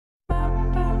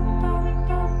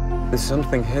There's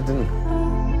something hidden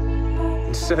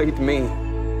inside me.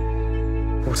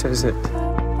 What is it?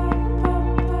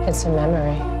 It's a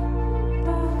memory.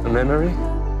 A memory?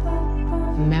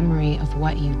 A memory of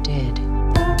what you did.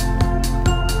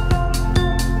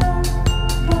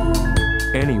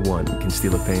 Anyone can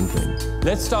steal a painting.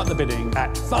 Let's start the bidding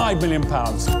at £5 million.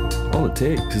 All it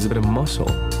takes is a bit of muscle.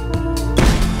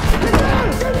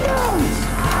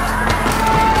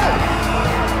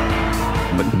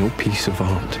 But no piece of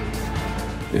art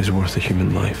is worth a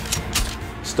human life.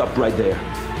 Stop right there.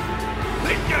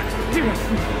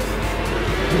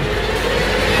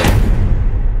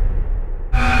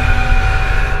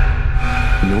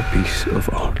 No piece of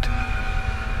art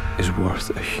is worth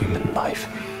a human life.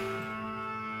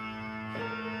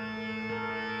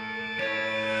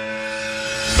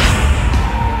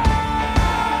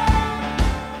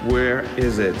 Where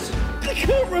is it? I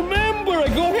can't remember. I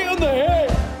got hit on the head.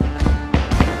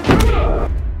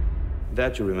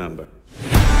 That you remember.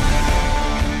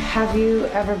 Have you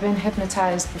ever been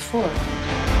hypnotized before?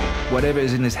 Whatever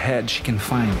is in his head, she can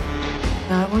find.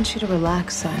 I want you to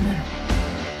relax, Simon.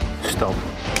 Stop.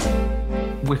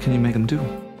 What can you make him do?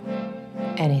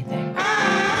 Anything.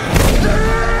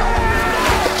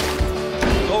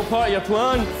 All part of your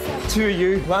plan. Two of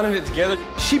you planning it together.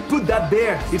 She put that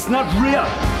there. It's not real.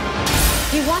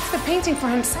 He wants the painting for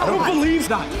himself. I don't believe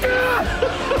that.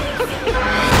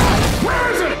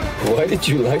 Where is it? Why did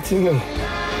you lie to me?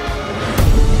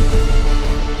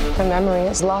 The memory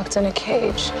is locked in a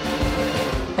cage.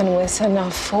 And with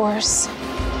enough force,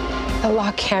 the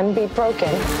lock can be broken.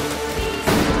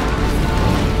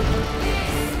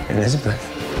 Elizabeth,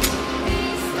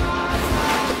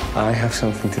 I have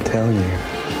something to tell you.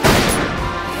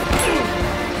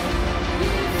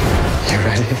 You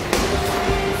ready?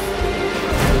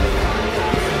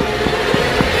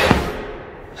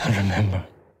 And remember,